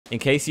In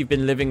case you've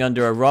been living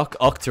under a rock,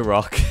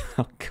 Octorok.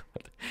 Oh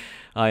god,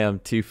 I am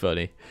too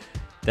funny.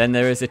 Then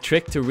there is a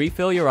trick to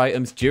refill your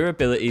item's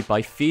durability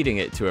by feeding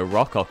it to a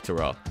rock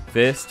Octorok.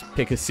 First,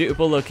 pick a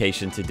suitable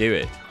location to do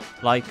it.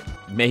 Like,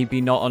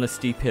 maybe not on a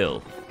steep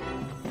hill.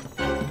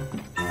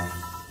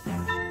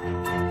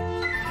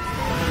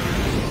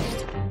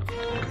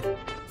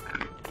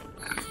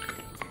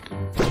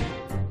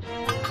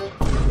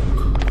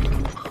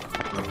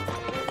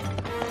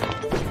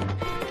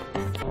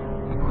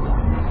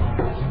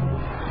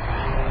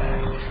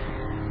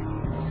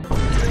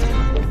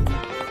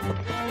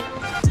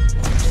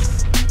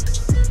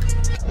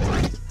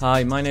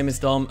 Hi, my name is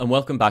Dom and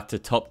welcome back to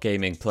Top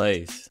Gaming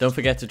Plays. Don't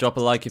forget to drop a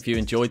like if you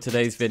enjoyed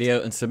today's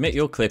video and submit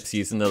your clips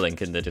using the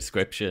link in the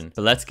description.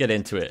 But let's get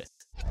into it.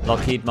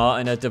 Lockheed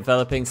Martin are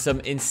developing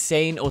some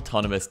insane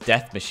autonomous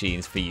death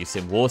machines for use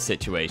in war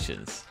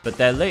situations. But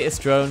their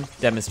latest drone,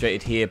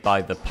 demonstrated here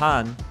by the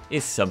Pan,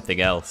 is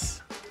something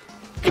else.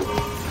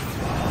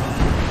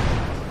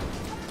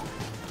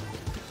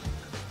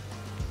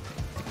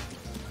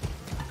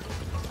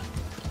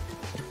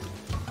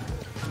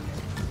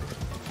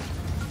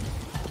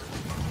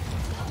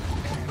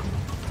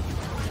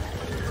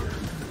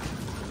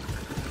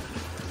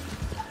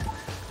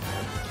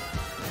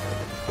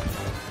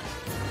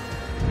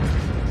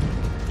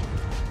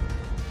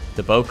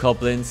 The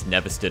Bokoblins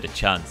never stood a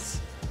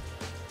chance.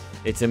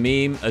 It's a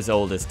meme as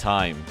old as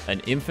time, an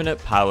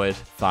infinite-powered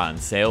fan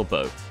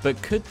sailboat.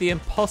 But could the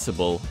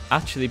impossible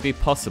actually be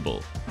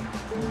possible?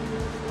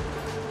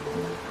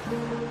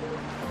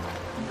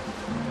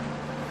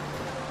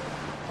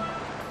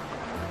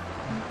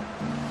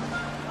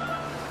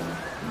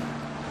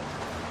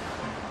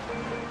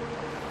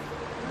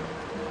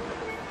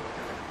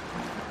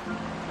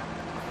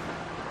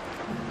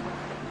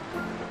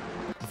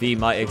 V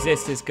Might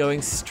Exist is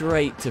going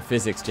straight to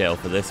physics jail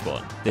for this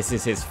one. This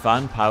is his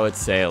fan-powered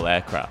sail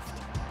aircraft.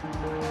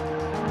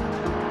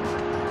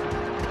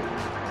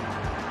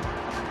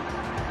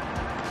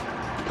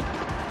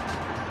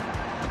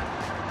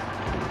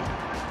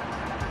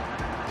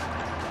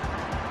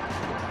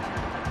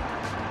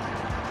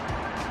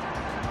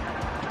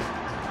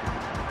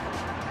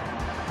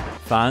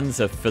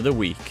 Fans are for the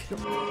weak.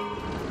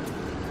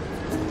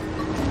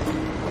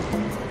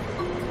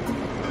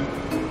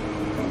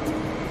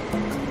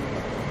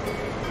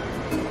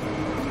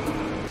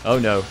 Oh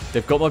no,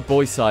 they've got my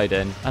boy side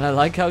in, and I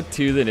like how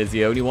Tulin is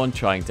the only one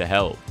trying to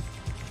help.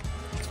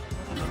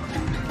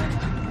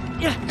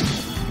 Yeah.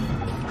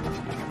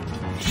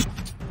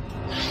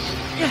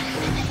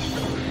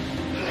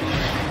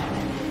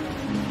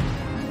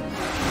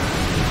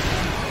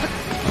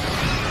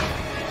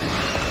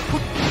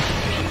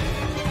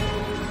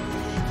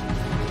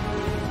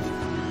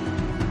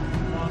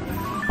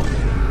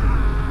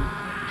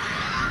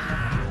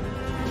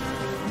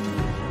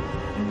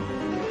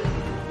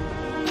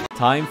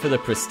 Time for the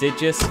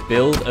prestigious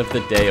Build of the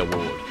Day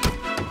award.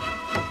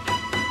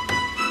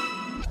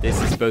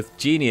 This is both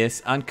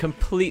genius and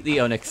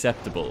completely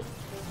unacceptable.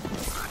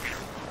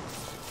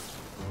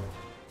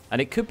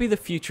 And it could be the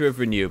future of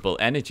renewable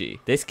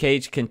energy. This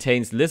cage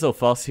contains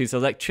Lizalfos, whose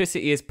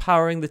electricity is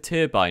powering the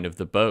turbine of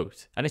the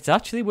boat. And it's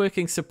actually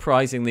working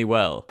surprisingly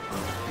well.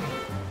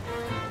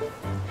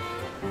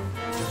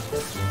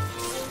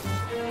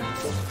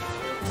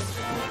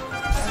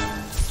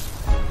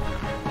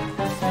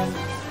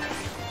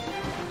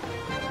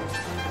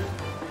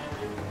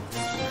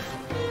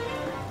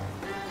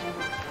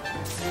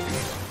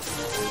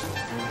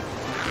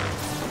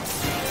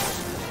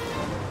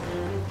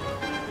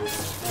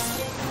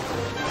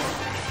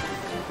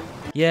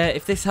 Yeah,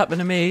 if this happened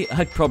to me,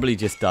 I'd probably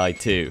just die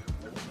too.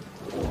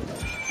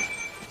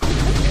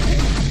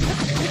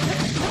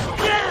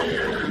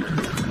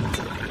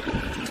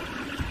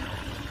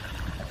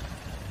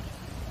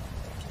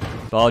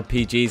 Bard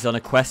PG's on a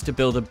quest to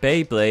build a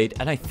Beyblade,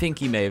 and I think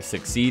he may have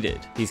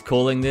succeeded. He's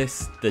calling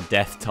this the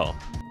Death Top.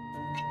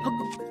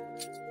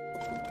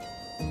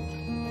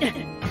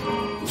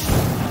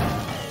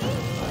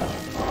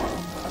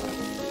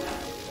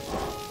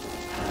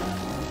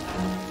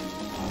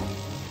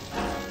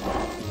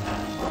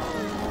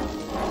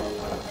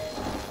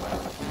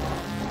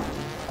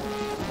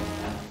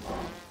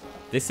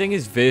 This thing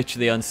is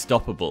virtually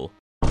unstoppable.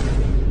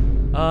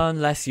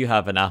 Unless you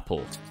have an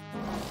apple.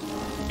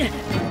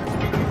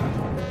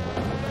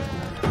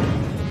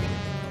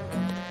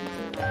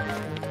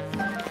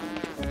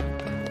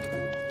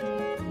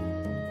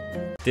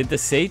 Did the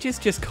sages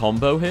just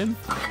combo him?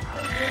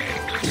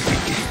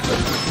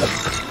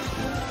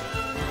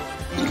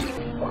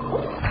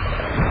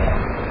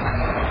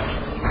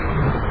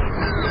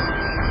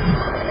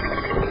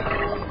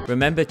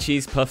 Remember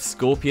Cheese Puff's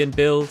Scorpion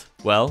build?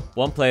 Well,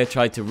 one player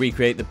tried to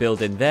recreate the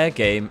build in their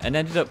game and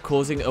ended up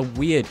causing a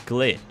weird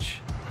glitch.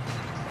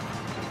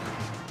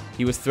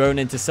 He was thrown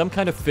into some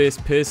kind of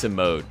first-person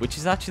mode, which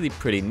is actually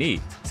pretty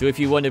neat. So if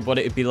you wondered what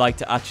it would be like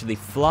to actually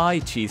fly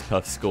Cheese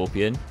Puff's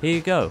Scorpion, here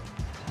you go.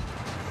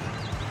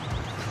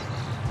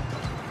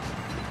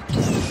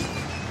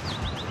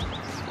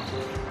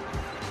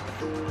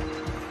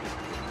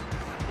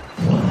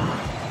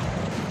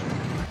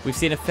 We've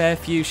seen a fair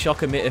few shock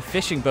emitter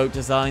fishing boat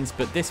designs,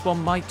 but this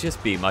one might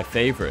just be my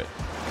favourite.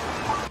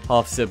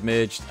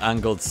 Half-submerged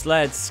angled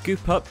sleds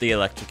scoop up the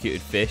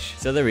electrocuted fish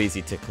so they're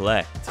easy to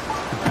collect.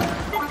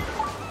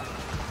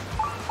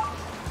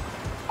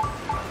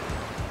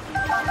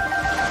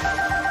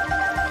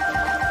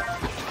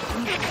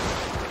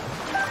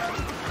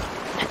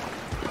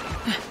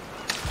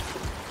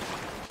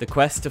 The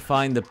quest to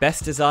find the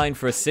best design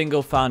for a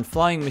single fan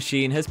flying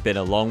machine has been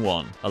a long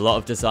one. A lot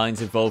of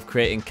designs involve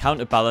creating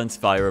counterbalance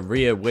via a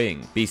rear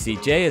wing.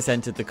 BCJ has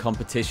entered the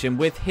competition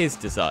with his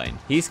design.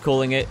 He's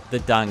calling it the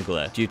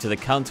Dangler, due to the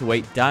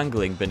counterweight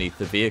dangling beneath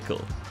the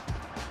vehicle.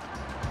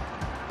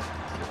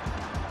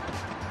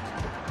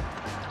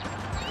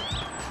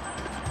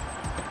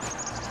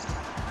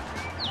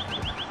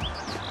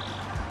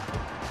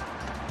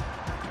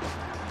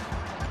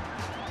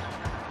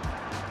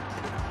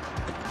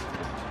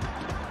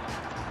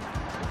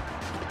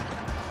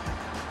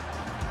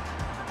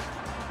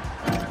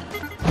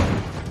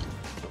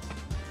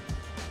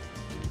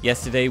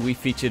 Yesterday we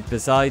featured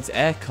Besides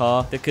Air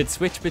Car that could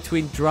switch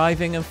between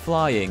driving and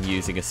flying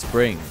using a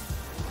spring.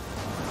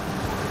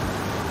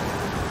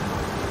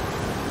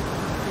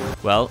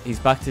 Well, he's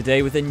back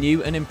today with a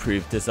new and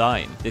improved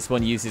design. This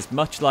one uses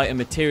much lighter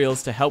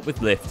materials to help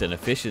with lift and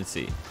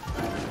efficiency.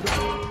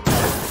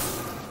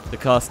 The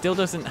car still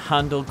doesn't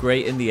handle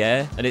great in the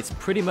air, and it's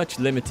pretty much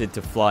limited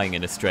to flying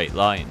in a straight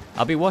line.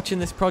 I'll be watching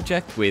this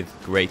project with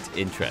great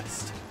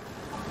interest.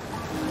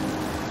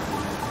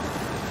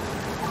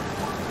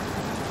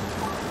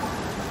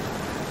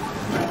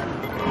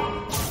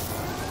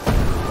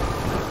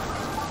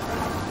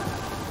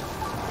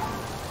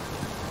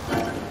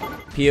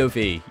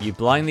 POV, you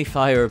blindly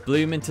fire a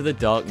bloom into the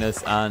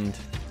darkness and...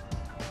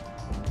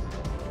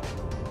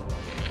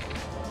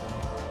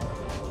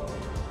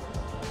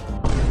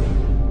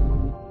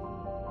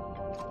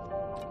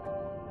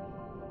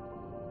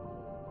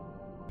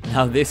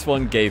 Now this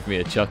one gave me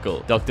a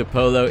chuckle. Dr.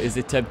 Polo is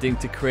attempting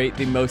to create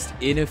the most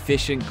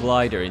inefficient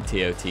glider in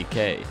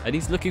TOTK, and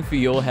he's looking for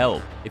your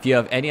help. If you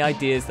have any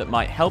ideas that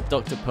might help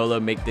Dr. Polo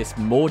make this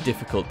more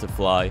difficult to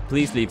fly,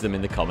 please leave them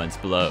in the comments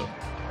below.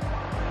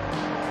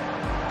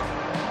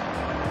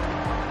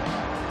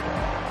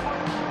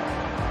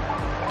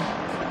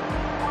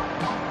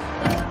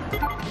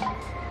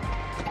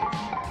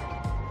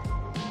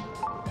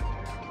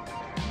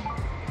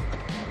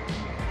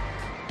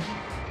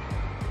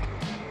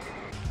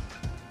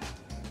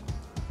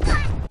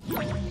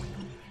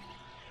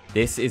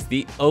 This is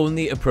the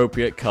only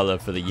appropriate color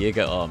for the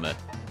Jaeger armor.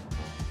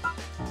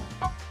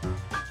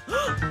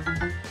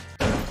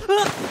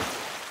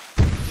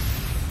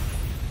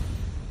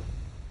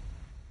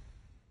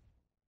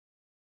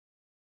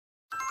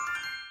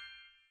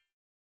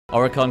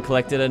 Oricon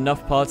collected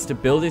enough parts to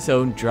build his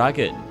own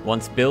dragon.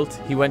 Once built,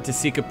 he went to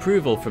seek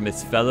approval from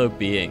his fellow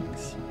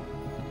beings.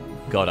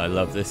 God, I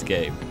love this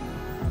game.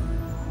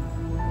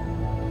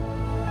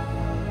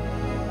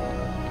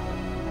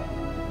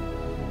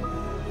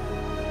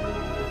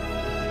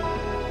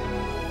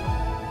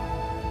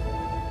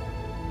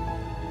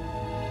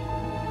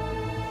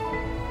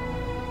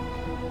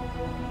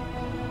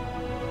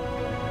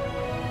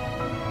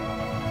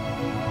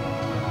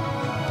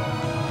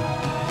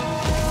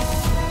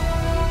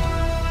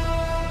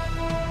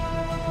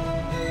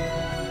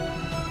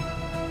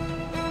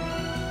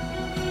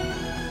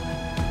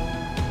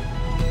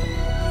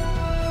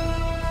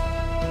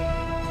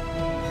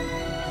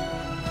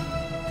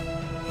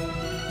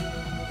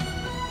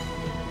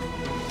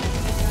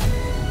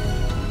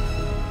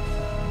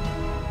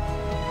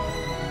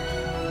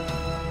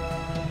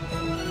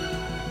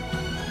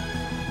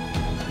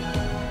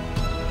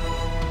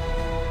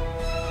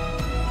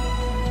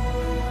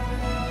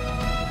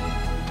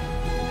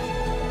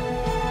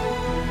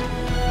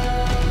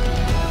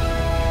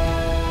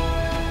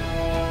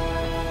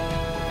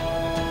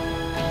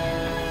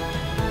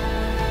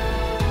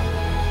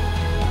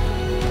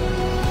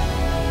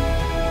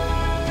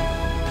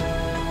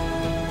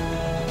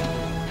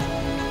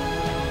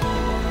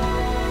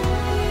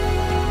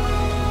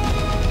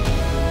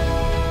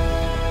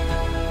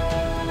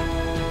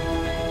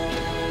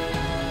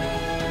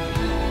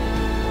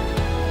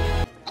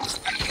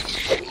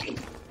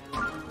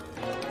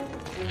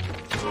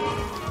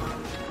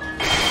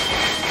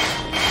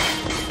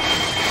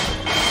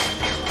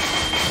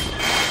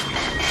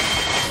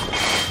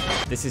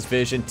 This is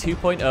version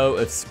 2.0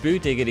 of Spoo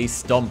Diggity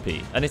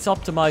Stompy, and it's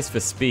optimized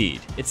for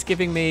speed. It's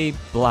giving me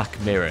Black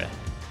Mirror.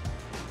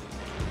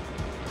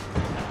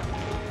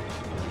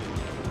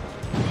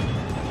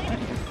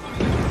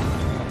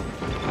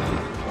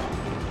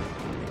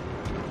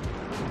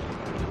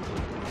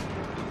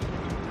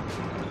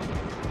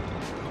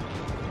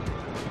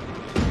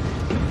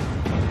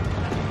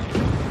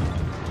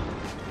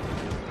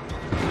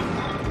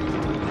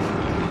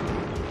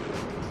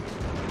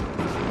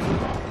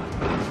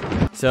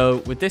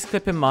 So, with this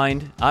clip in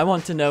mind, I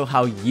want to know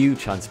how you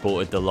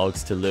transported the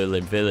logs to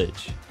Lurlin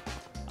Village.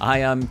 I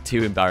am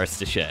too embarrassed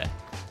to share.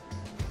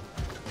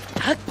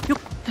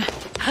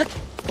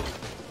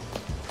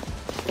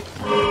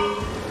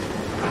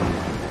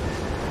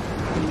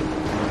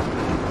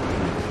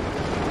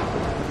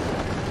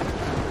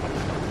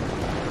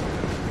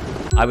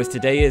 I was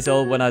today years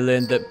old when I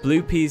learned that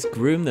blue peas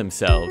groom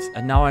themselves,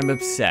 and now I'm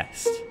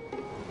obsessed.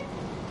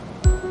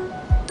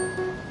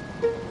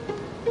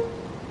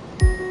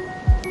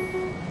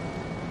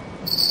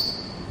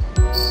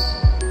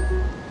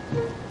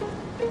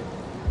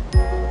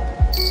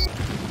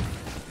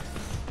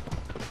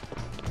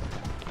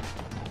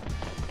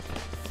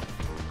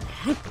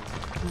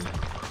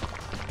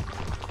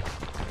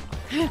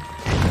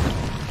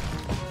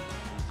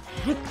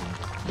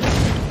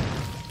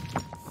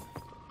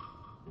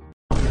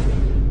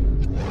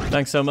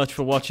 Thanks so much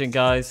for watching,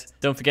 guys.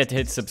 Don't forget to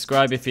hit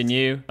subscribe if you're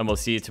new, and we'll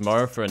see you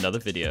tomorrow for another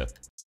video.